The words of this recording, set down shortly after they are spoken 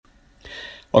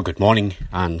Well, good morning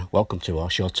and welcome to our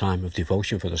short time of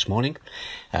devotion for this morning.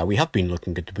 We have been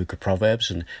looking at the book of Proverbs,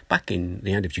 and back in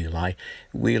the end of July,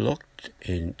 we looked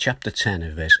in chapter 10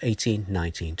 of verse 18,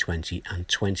 19, 20 and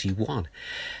 21.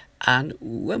 And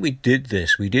when we did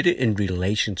this, we did it in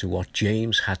relation to what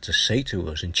James had to say to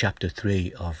us in chapter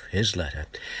 3 of his letter,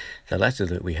 the letter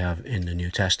that we have in the New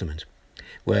Testament,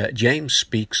 where James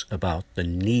speaks about the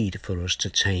need for us to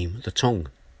tame the tongue.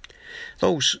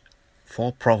 Those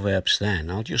 4 proverbs then,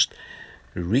 I'll just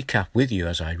recap with you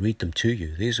as I read them to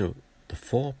you. These are the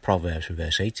 4 proverbs from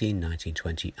verse 18, 19,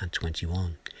 20 and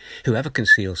 21. Whoever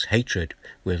conceals hatred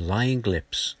with lying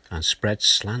lips and spreads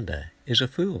slander is a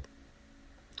fool.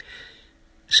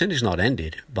 Sin is not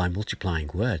ended by multiplying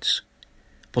words,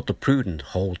 but the prudent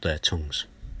hold their tongues.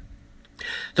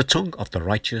 The tongue of the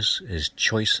righteous is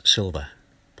choice silver,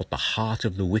 but the heart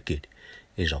of the wicked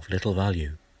is of little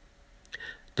value.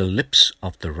 The lips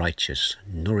of the righteous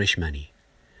nourish many,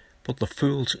 but the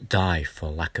fools die for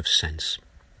lack of sense.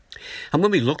 And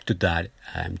when we looked at that,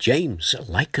 James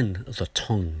likened the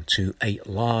tongue to a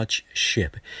large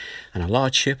ship, and a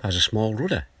large ship has a small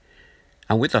rudder.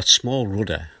 And with that small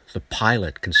rudder, the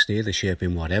pilot can steer the ship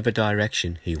in whatever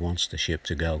direction he wants the ship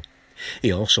to go.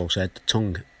 He also said the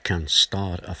tongue can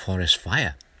start a forest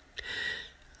fire.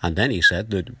 And then he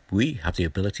said that we have the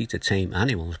ability to tame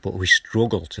animals, but we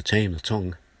struggle to tame the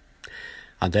tongue.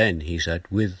 And then he said,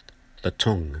 with the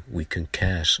tongue we can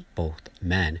curse both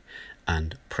men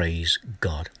and praise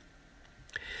God.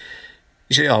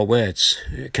 You see, our words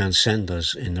can send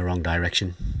us in the wrong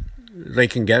direction. They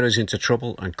can get us into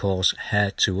trouble and cause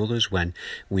hurt to others when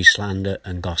we slander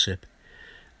and gossip.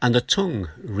 And the tongue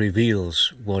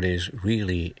reveals what is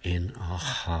really in our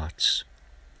hearts.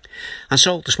 And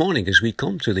so this morning, as we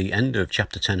come to the end of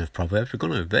chapter 10 of Proverbs, we're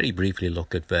going to very briefly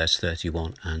look at verse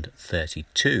 31 and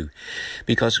 32,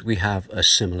 because we have a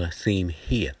similar theme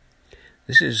here.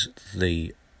 This is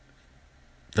the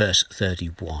verse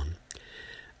 31.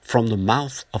 From the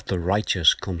mouth of the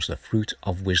righteous comes the fruit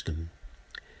of wisdom,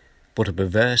 but a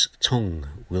perverse tongue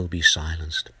will be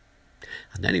silenced.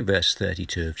 And then in verse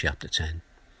 32 of chapter 10,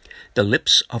 the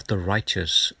lips of the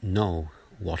righteous know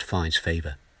what finds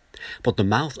favour, but the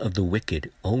mouth of the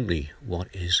wicked only what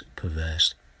is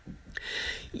perverse.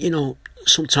 You know,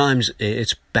 sometimes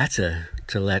it's better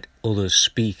to let others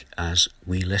speak as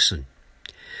we listen.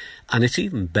 And it's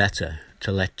even better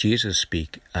to let Jesus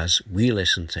speak as we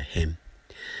listen to him.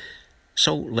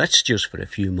 So let's just for a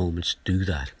few moments do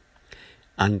that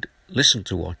and listen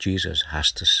to what Jesus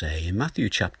has to say. In Matthew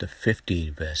chapter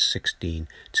 15, verse 16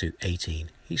 to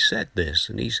 18, he said this,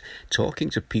 and he's talking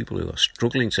to people who are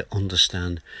struggling to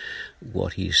understand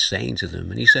what he's saying to them.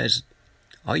 And he says,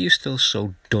 "Are you still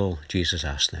so dull?" Jesus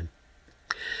asked them.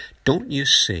 "Don't you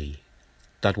see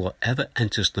that whatever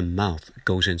enters the mouth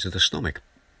goes into the stomach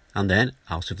and then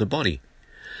out of the body?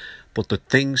 But the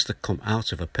things that come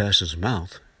out of a person's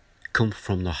mouth come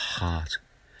from the heart,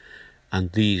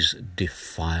 and these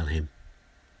defile him."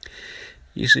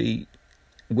 You see,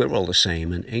 we're all the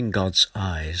same, and in God's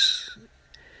eyes,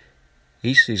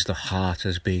 he sees the heart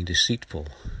as being deceitful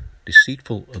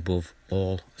above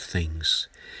all things.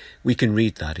 We can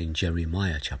read that in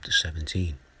Jeremiah chapter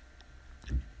 17.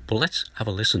 But let's have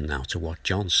a listen now to what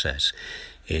John says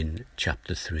in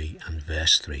chapter 3 and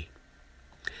verse 3.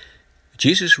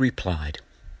 Jesus replied,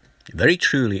 "Very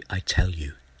truly I tell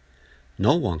you,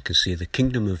 no one can see the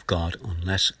kingdom of God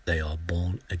unless they are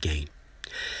born again."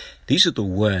 These are the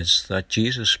words that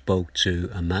Jesus spoke to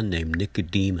a man named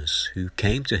Nicodemus, who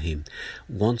came to him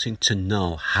wanting to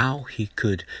know how he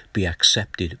could be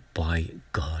accepted by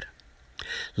God.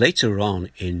 Later on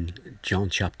in John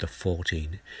chapter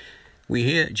 14, we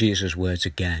hear Jesus' words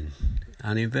again,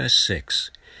 and in verse 6,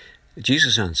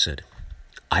 Jesus answered,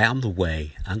 "I am the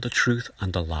way and the truth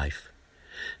and the life.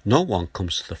 No one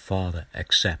comes to the Father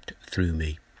except through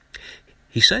me."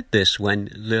 He said this when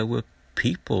there were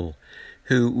people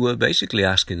who were basically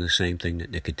asking the same thing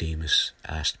that Nicodemus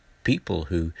asked. People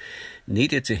who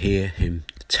needed to hear him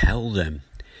tell them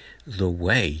the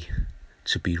way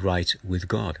to be right with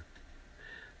God,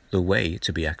 the way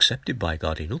to be accepted by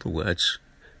God. In other words,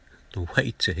 the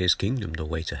way to his kingdom, the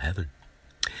way to heaven.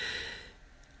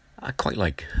 I quite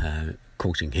like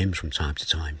quoting hymns from time to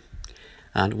time.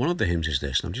 And one of the hymns is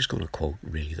this, and I'm just going to quote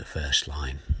really the first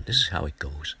line. This is how it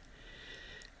goes.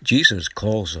 "Jesus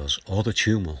calls us o'er the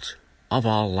tumult of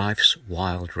our life's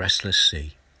wild restless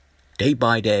sea. Day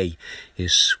by day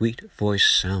his sweet voice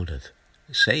soundeth,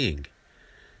 saying,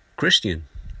 Christian,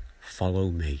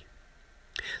 follow me."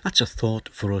 That's a thought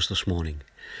for us this morning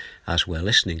as we're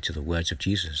listening to the words of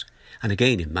Jesus. And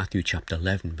again in Matthew chapter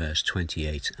 11, verse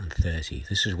 28 and 30,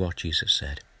 this is what Jesus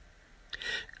said.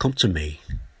 Come to me,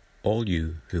 all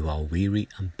you who are weary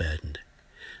and burdened,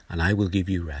 and I will give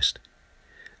you rest.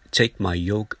 Take my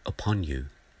yoke upon you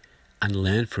and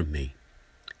learn from me,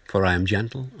 for I am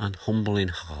gentle and humble in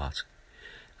heart,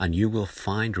 and you will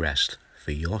find rest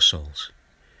for your souls.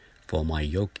 For my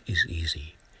yoke is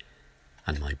easy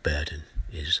and my burden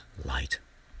is light.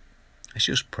 Let's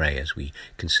just pray as we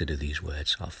consider these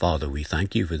words. Our Father, we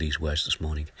thank you for these words this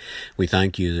morning. We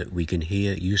thank you that we can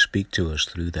hear you speak to us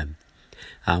through them.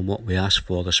 And what we ask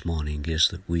for this morning is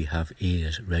that we have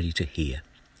ears ready to hear,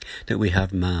 that we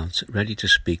have mouths ready to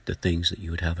speak the things that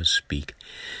you would have us speak.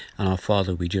 And our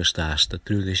Father, we just ask that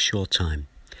through this short time,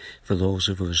 for those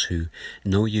of us who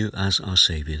know you as our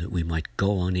Saviour, that we might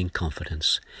go on in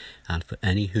confidence, and for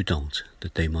any who don't,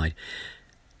 that they might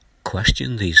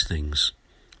question these things,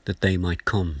 that they might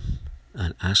come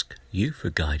and ask you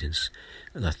for guidance,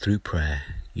 that through prayer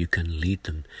you can lead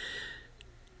them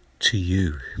to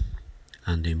you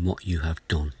and in what you have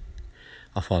done.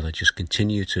 Our Father, just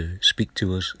continue to speak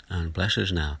to us and bless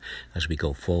us now as we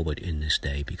go forward in this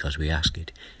day, because we ask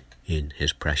it in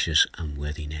his precious and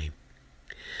worthy name.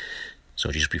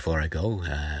 So just before I go,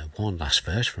 one last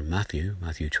verse from Matthew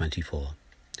 24.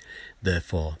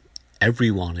 Therefore,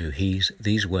 everyone who heeds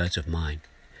these words of mine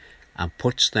and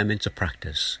puts them into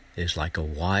practice is like a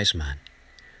wise man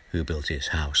who built his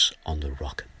house on the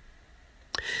rock.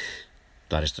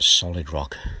 That is the solid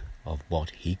rock of what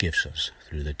he gives us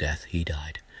through the death he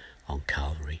died on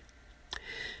Calvary.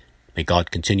 May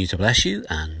God continue to bless you,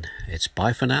 and it's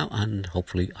bye for now, and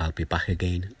hopefully I'll be back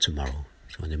again tomorrow.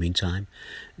 So in the meantime,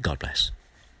 God bless.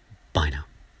 Bye now.